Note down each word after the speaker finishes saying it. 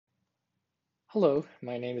Hello,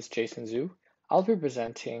 my name is Jason Zhu. I'll be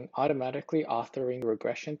presenting automatically authoring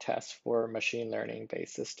regression tests for machine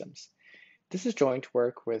learning-based systems. This is joint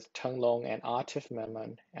work with Teng Long and Atif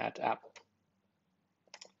Memon at Apple.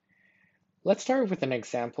 Let's start with an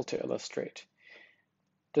example to illustrate.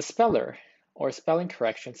 The speller, or spelling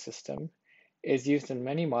correction system, is used in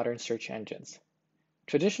many modern search engines.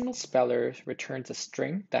 Traditional spellers returns a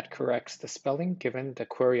string that corrects the spelling given the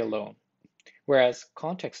query alone, whereas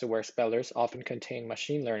context-aware spellers often contain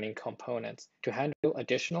machine learning components to handle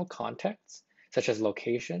additional contexts, such as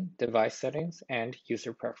location, device settings, and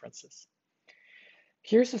user preferences.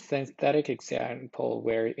 Here's a synthetic example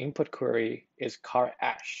where input query is car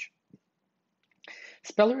ash.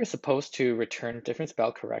 Speller is supposed to return different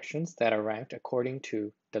spell corrections that are ranked according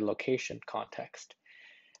to the location context,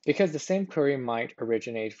 because the same query might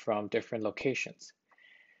originate from different locations.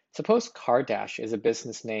 Suppose Cardash is a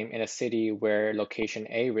business name in a city where location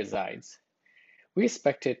A resides. We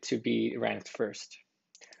expect it to be ranked first.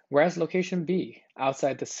 Whereas location B,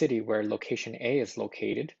 outside the city where location A is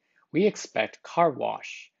located, we expect car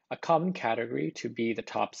wash, a common category, to be the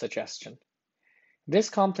top suggestion. This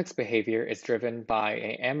complex behavior is driven by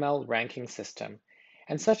a ML ranking system,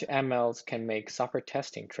 and such MLs can make software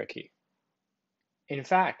testing tricky. In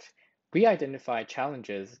fact, we identified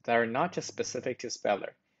challenges that are not just specific to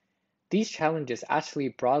Speller. These challenges actually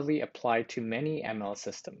broadly apply to many ML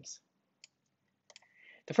systems.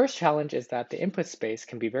 The first challenge is that the input space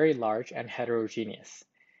can be very large and heterogeneous.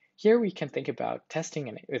 Here we can think about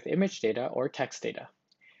testing with image data or text data.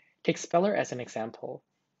 Take Speller as an example.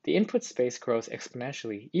 The input space grows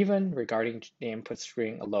exponentially, even regarding the input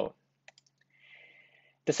string alone.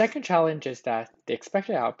 The second challenge is that the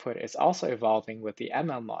expected output is also evolving with the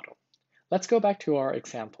ML model. Let's go back to our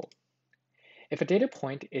example. If a data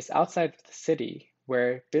point is outside the city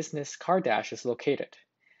where business Cardash is located,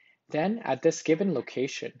 then at this given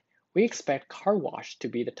location, we expect car wash to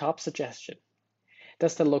be the top suggestion.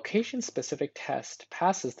 Thus, the location-specific test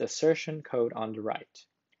passes the assertion code on the right.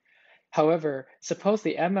 However, suppose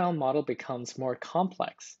the ML model becomes more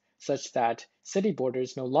complex, such that city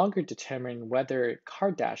borders no longer determine whether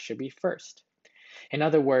Cardash should be first. In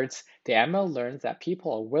other words, the ML learns that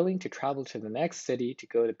people are willing to travel to the next city to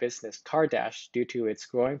go to business Cardash due to its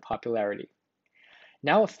growing popularity.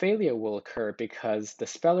 Now a failure will occur because the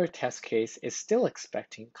speller test case is still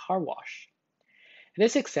expecting car wash.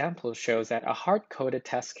 This example shows that a hard-coded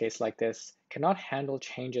test case like this cannot handle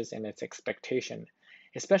changes in its expectation,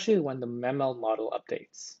 especially when the ML model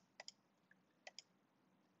updates.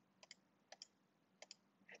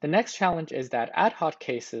 The next challenge is that ad hoc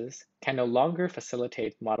cases can no longer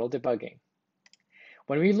facilitate model debugging.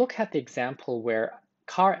 When we look at the example where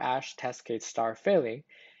car ash test case star failing,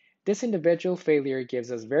 this individual failure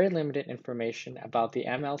gives us very limited information about the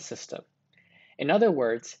ML system. In other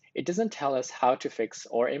words, it doesn't tell us how to fix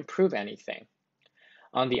or improve anything.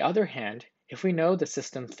 On the other hand, if we know the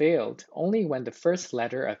system failed only when the first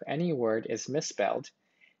letter of any word is misspelled,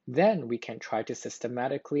 then we can try to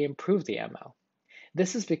systematically improve the ML.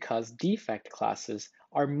 This is because defect classes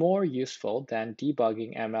are more useful than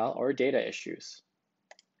debugging ML or data issues.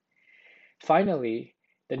 Finally,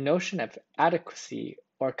 the notion of adequacy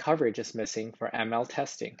or coverage is missing for ML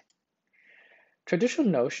testing. Traditional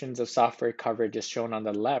notions of software coverage is shown on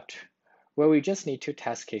the left, where we just need 2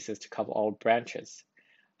 test cases to cover all branches.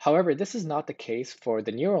 However, this is not the case for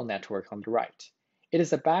the neural network on the right. It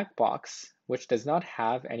is a black box which does not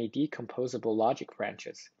have any decomposable logic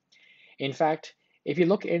branches. In fact, if you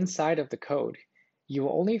look inside of the code, you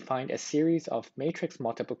will only find a series of matrix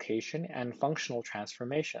multiplication and functional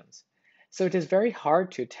transformations. So it is very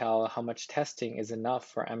hard to tell how much testing is enough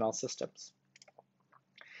for ML systems.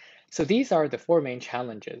 So these are the 4 main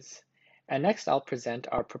challenges. And next I'll present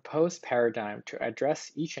our proposed paradigm to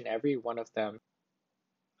address each and every one of them.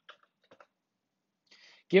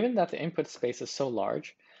 Given that the input space is so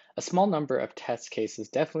large, a small number of test cases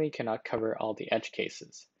definitely cannot cover all the edge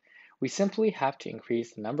cases. We simply have to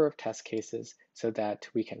increase the number of test cases so that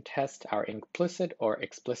we can test our implicit or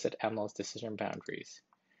explicit ML's decision boundaries.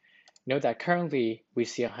 Note that currently we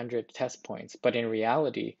see 100 test points, but in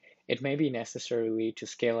reality, it may be necessary to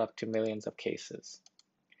scale up to millions of cases.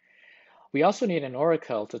 We also need an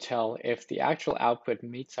oracle to tell if the actual output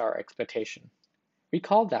meets our expectation.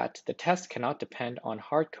 Recall that the test cannot depend on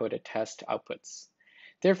hard-coded test outputs.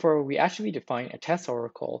 Therefore, we actually define a test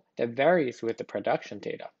oracle that varies with the production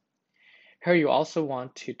data. Here you also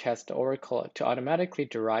want to test the oracle to automatically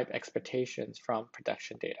derive expectations from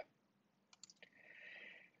production data.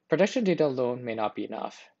 Production data alone may not be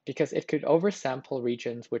enough, because it could oversample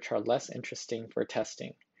regions which are less interesting for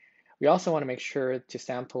testing. We also want to make sure to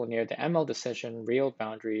sample near the ML decision real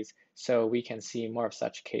boundaries so we can see more of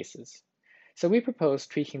such cases. So we propose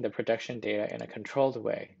tweaking the production data in a controlled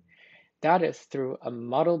way. That is through a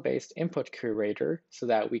model-based input curator so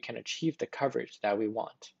that we can achieve the coverage that we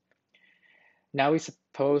want. Now we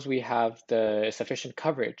suppose we have the sufficient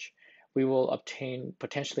coverage, we will obtain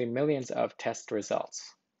potentially millions of test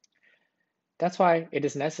results. That's why it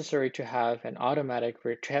is necessary to have an automatic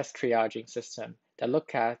test triaging system that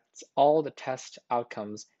looks at all the test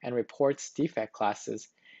outcomes and reports defect classes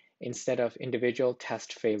instead of individual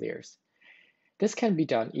test failures. This can be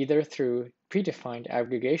done either through predefined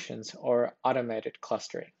aggregations or automated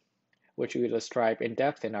clustering, which we will describe in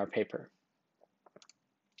depth in our paper.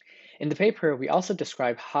 In the paper, we also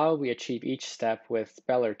describe how we achieve each step with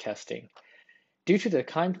speller testing. Due to the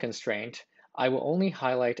time constraint, I will only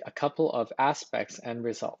highlight a couple of aspects and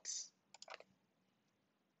results.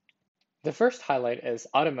 The first highlight is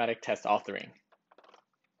automatic test authoring.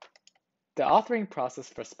 The authoring process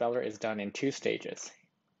for speller is done in 2 stages.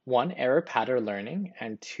 1, error pattern learning,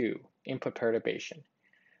 and 2, input perturbation.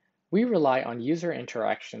 We rely on user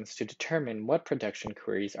interactions to determine what production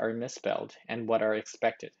queries are misspelled and what are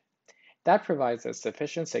expected. That provides us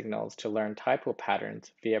sufficient signals to learn typo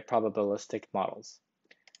patterns via probabilistic models.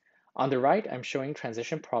 On the right, I'm showing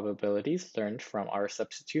transition probabilities learned from our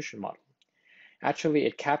substitution model. Actually,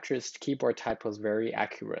 it captures keyboard typos very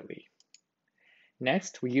accurately.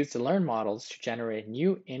 Next, we use the learn models to generate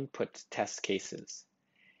new input test cases.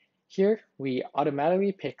 Here, we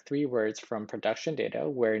automatically pick 3 words from production data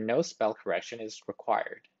where no spell correction is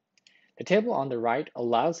required. The table on the right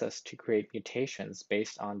allows us to create mutations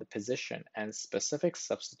based on the position and specific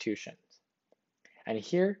substitutions. And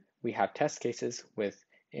here, we have test cases with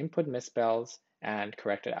input misspells and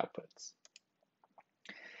corrected outputs.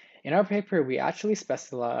 In our paper, we actually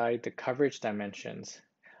specify the coverage dimensions.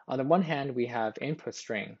 On the one hand, we have input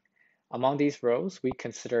string. Among these rows, we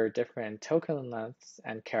consider different token lengths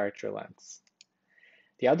and character lengths.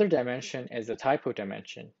 The other dimension is the typo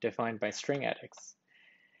dimension, defined by string edits.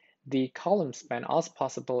 The columns span all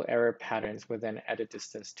possible error patterns within edit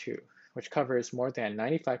distance 2, which covers more than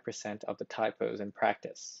 95% of the typos in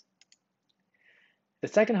practice. The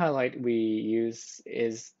second highlight we use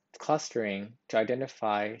is clustering to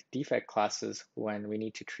identify defect classes when we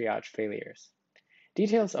need to triage failures.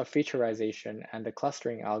 Details of featureization and the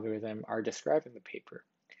clustering algorithm are described in the paper.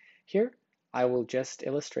 Here, I will just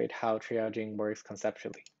illustrate how triaging works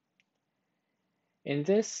conceptually. In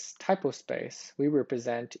this typo space, we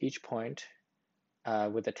represent each point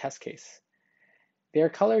with a test case. They are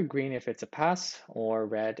colored green if it's a pass or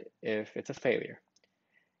red if it's a failure.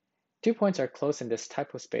 2 points are close in this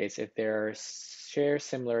typo space if they share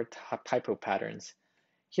similar typo patterns.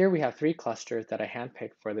 Here we have 3 clusters that I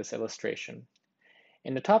handpicked for this illustration.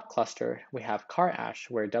 In the top cluster, we have car ash,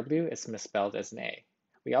 where W is misspelled as an A.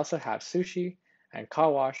 We also have sushi and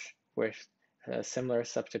car wash with similar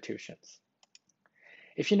substitutions.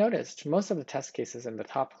 If you noticed, most of the test cases in the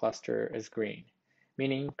top cluster is green,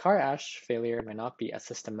 meaning car ash failure may not be a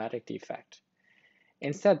systematic defect.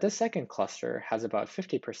 Instead, this second cluster has about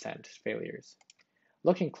 50% failures.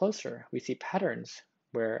 Looking closer, we see patterns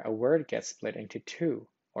where a word gets split into 2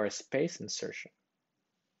 or a space insertion.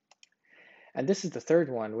 And this is the third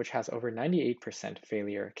one, which has over 98%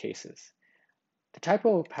 failure cases. The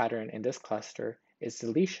typo pattern in this cluster is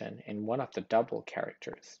deletion in one of the double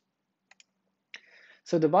characters.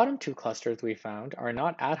 So the bottom 2 clusters we found are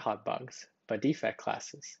not ad hoc bugs, but defect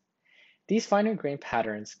classes. These finer grained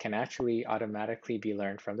patterns can actually automatically be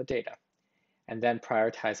learned from the data, and then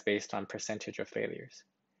prioritized based on percentage of failures.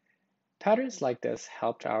 Patterns like this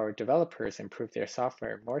helped our developers improve their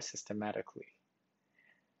software more systematically.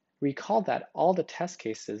 Recall that all the test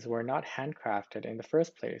cases were not handcrafted in the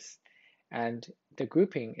first place, and the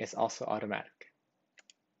grouping is also automatic.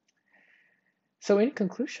 So in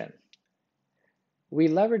conclusion, we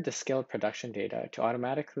leveraged the scaled production data to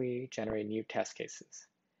automatically generate new test cases.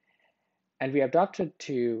 And we adapted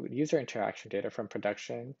to user interaction data from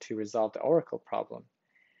production to resolve the Oracle problem.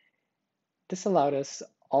 This allowed us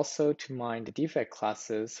also to mine the defect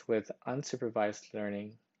classes with unsupervised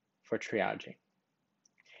learning for triaging.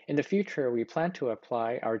 In the future, we plan to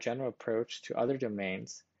apply our general approach to other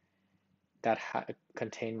domains that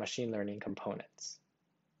contain machine learning components.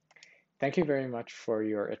 Thank you very much for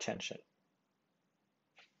your attention.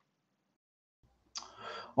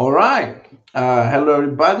 All right. Hello,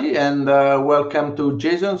 everybody, and welcome to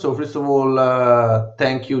Jason. So first of all,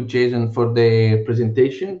 thank you, Jason, for the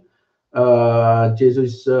presentation. Jason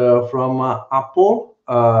is from Apple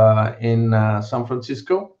in San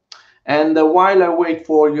Francisco. And while I wait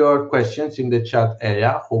for your questions in the chat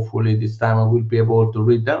area, hopefully this time I will be able to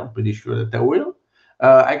read them. I'm pretty sure that I will.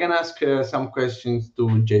 I can ask some questions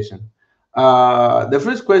to Jason. The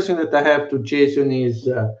first question that I have to Jason is,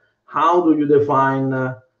 how do you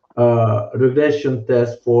define regression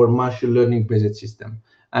tests for machine learning based system?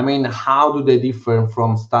 I mean, how do they differ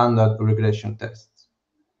from standard regression tests?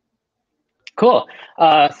 Cool.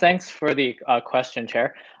 Thanks for the question,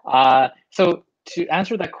 Chair. So to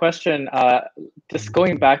answer that question, just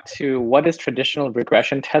going back to what is traditional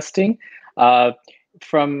regression testing,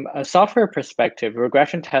 from a software perspective,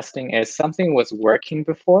 regression testing is something was working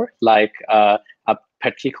before, like a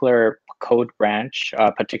particular code branch,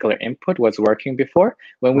 a particular input was working before.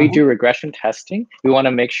 When we do regression testing, we want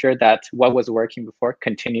to make sure that what was working before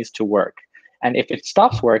continues to work. And if it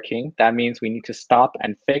stops working, that means we need to stop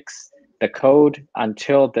and fix the code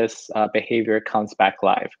until this behavior comes back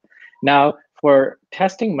live. Now, for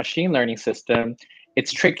testing machine learning system,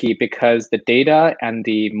 it's tricky because the data and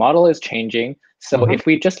the model is changing. So if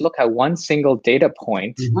we just look at one single data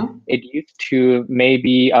point, it used to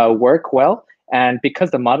maybe work well. And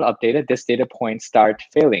because the model updated, this data point start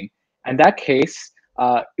failing. In that case,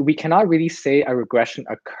 we cannot really say a regression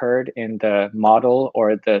occurred in the model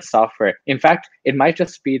or the software. In fact, it might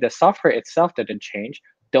just be the software itself that didn't change.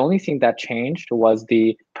 The only thing that changed was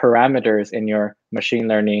the parameters in your machine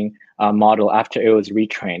learning model after it was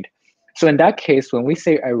retrained. So in that case, when we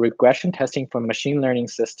say a regression testing for machine learning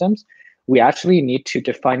systems, we actually need to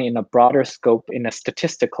define it in a broader scope in a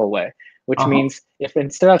statistical way, which means if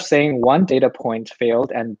instead of saying one data point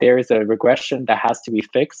failed and there is a regression that has to be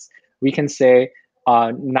fixed, we can say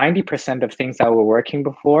 90% of things that were working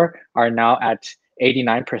before are now at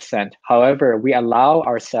 89%. However, we allow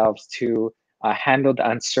ourselves to handle the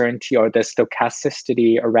uncertainty or the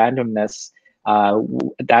stochasticity or randomness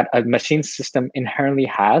that a machine system inherently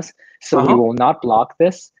has. So we will not block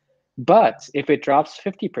this. But if it drops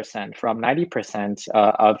 50% from 90%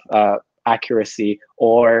 of accuracy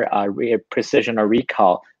or precision or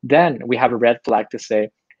recall, then we have a red flag to say,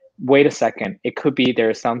 wait a second, it could be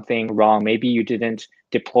there's something wrong. Maybe you didn't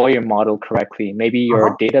deploy your model correctly. Maybe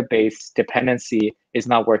your database dependency is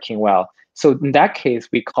not working well. So in that case,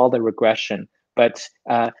 we call it regression. But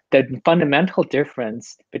the fundamental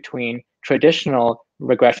difference between traditional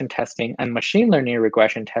regression testing and machine learning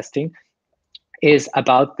regression testing is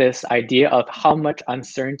about this idea of how much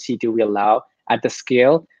uncertainty do we allow at the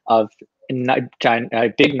scale of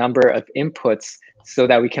a big number of inputs so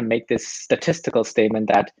that we can make this statistical statement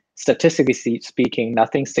that statistically speaking,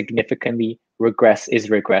 nothing significantly is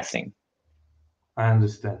regressing. I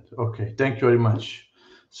understand. Okay, thank you very much.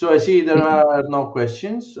 So I see there are no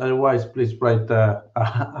questions. Otherwise, please write a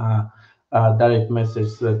direct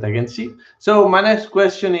message that I can see. So my next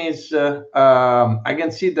question is, I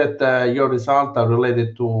can see that your results are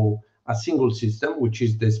related to a single system, which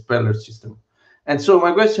is the speller system. And so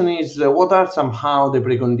my question is, what are somehow the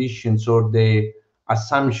preconditions or the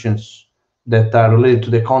assumptions that are related to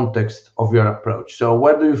the context of your approach? So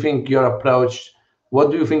what do you think your approach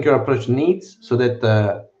needs so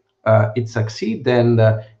that it succeeds, and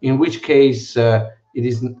in which case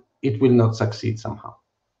it will not succeed somehow?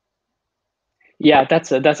 Yeah,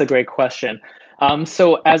 that's a great question.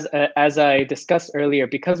 So as I discussed earlier,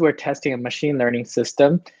 because we're testing a machine learning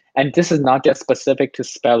system, and this is not just specific to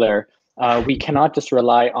Speller, we cannot just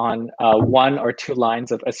rely on one or two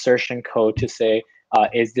lines of assertion code to say,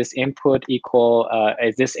 is this input equal,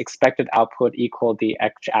 is this expected output equal the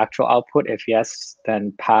actual output? If yes,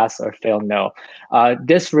 then pass, or fail, no.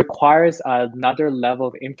 This requires another level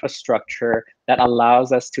of infrastructure that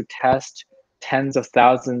allows us to test tens of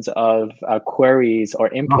thousands of queries or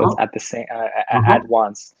inputs at the same at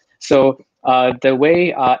once. So the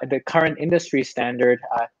way the current industry standard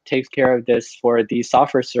takes care of this for these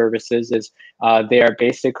software services is they are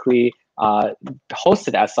basically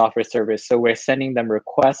hosted as software service. So we're sending them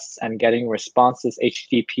requests and getting responses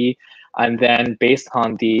HTTP, and then based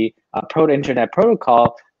on the Internet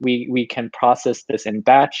Protocol, we can process this in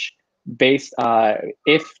batch based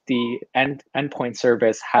if the endpoint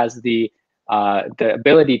service has the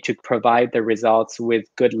ability to provide the results with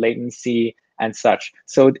good latency and such.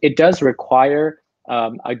 So it does require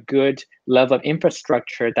a good level of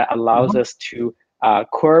infrastructure that allows us to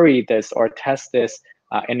query this or test this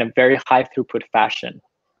in a very high throughput fashion.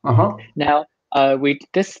 Now,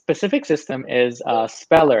 this specific system is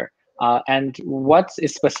Speller. And what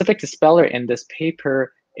is specific to Speller in this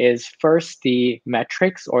paper is first the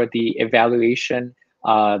metrics or the evaluation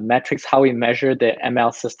metrics, how we measure the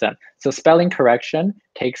ML system. So spelling correction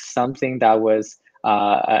takes something that was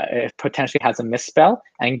potentially has a misspell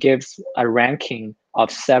and gives a ranking of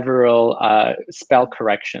several spell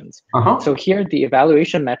corrections. So here the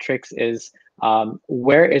evaluation metrics is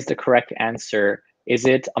where is the correct answer? Is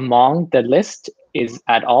it among the list is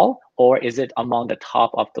at all, or is it among the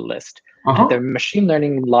top of the list? And the machine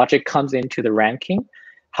learning logic comes into the ranking.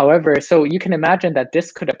 However, so you can imagine that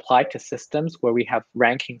this could apply to systems where we have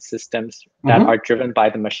ranking systems that are driven by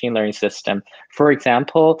the machine learning system. For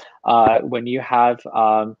example, when you have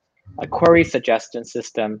a query suggestion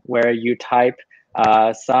system where you type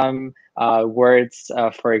some words,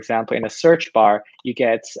 for example, in a search bar, you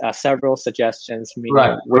get several suggestions,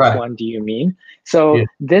 meaning which one do you mean? So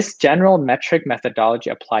this general metric methodology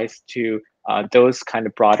applies to those kind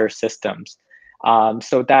of broader systems.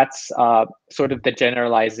 So that's sort of the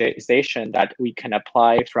generalization that we can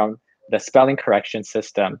apply from the spelling correction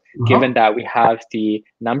system, given that we have the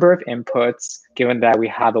number of inputs, given that we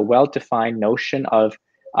have a well-defined notion of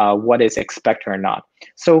what is expected or not.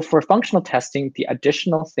 So for functional testing, the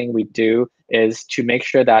additional thing we do is to make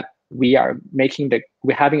sure that we're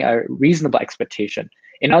having a reasonable expectation.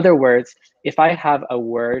 In other words, if I have a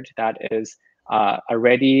word that is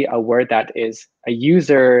already a word that is a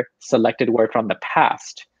user selected word from the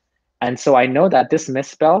past, and so I know that this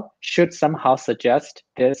misspell should somehow suggest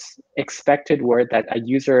this expected word that a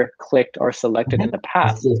user clicked or selected in the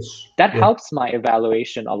past. That helps my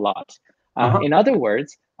evaluation a lot. In other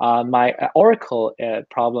words, my Oracle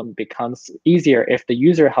problem becomes easier if the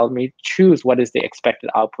user helped me choose what is the expected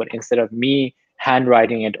output instead of me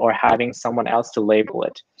handwriting it or having someone else to label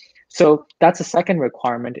it. So that's the second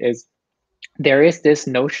requirement, is there is this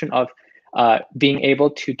notion of being able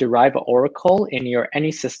to derive an oracle in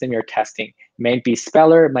any system you're testing. May be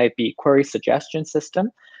speller, might be query suggestion system,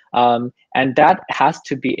 and that has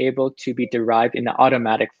to be able to be derived in an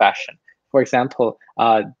automatic fashion. For example,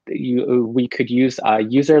 we could use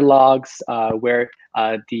user logs where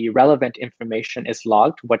the relevant information is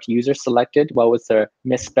logged, what user selected, what was the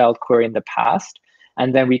misspelled query in the past,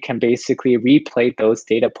 and then we can basically replay those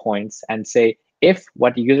data points and say, if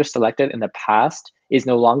what the user selected in the past is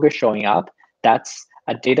no longer showing up, that's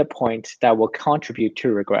a data point that will contribute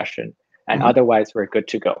to regression. And otherwise, we're good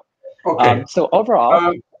to go. Okay. So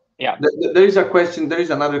overall, yeah. There is a question. There is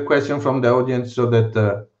another question from the audience, so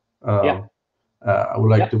that I would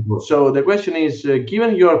like to go. So the question is,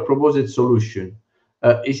 given your proposed solution,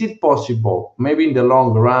 is it possible, maybe in the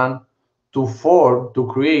long run, to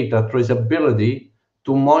create a traceability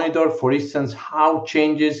to monitor, for instance, how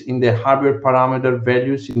changes in the hardware parameter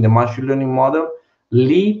values in the machine learning model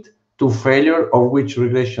lead to failure of which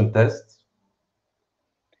regression tests?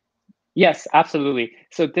 Yes, absolutely.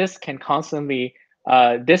 So this can constantly,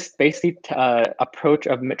 this basic approach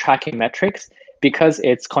of tracking metrics, because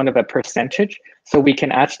it's kind of a percentage, so we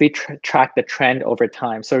can actually track the trend over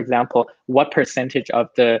time. So for example, what percentage of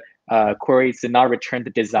the queries did not return the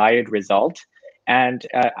desired result? And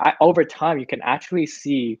over time, you can actually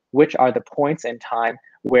see which are the points in time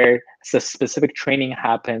where the specific training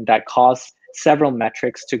happened that caused several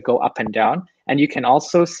metrics to go up and down. And you can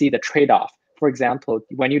also see the trade-off. For example,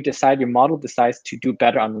 when your model decides to do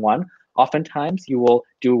better on one, oftentimes you will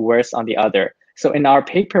do worse on the other. So in our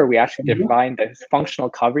paper, we actually define the functional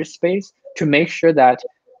coverage space to make sure that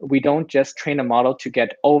we don't just train a model to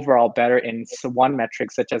get overall better in one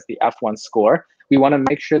metric, such as the F1 score. We want to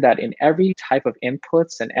make sure that in every type of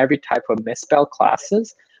inputs and every type of misspell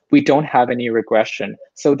classes, we don't have any regression.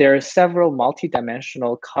 So there are several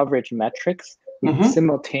multidimensional coverage metrics we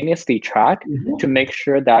simultaneously track to make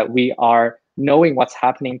sure that we are knowing what's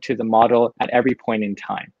happening to the model at every point in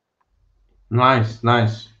time. Nice,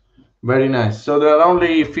 nice. Very nice. So there are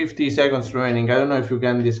only 50 seconds remaining. I don't know if you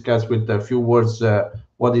can discuss with a few words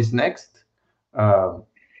what is next. So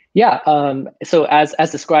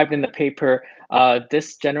as described in the paper,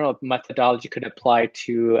 this general methodology could apply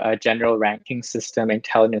to a general ranking system,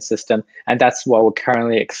 intelligence system, and that's what we're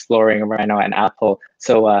currently exploring right now at Apple.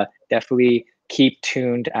 So definitely keep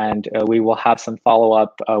tuned, and we will have some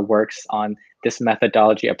follow-up works on this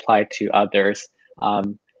methodology applied to others.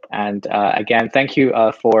 And again, thank you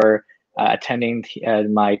for attending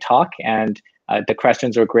my talk, and the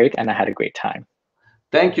questions were great, and I had a great time.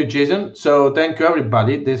 Thank you, Jason. So thank you,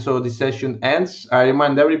 everybody. So this session ends. I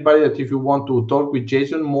remind everybody that if you want to talk with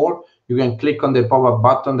Jason more, you can click on the pop-up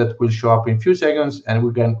button that will show up in a few seconds, and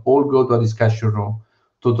we can all go to a discussion room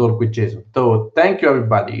to talk with Jason. So thank you,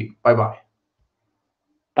 everybody. Bye-bye.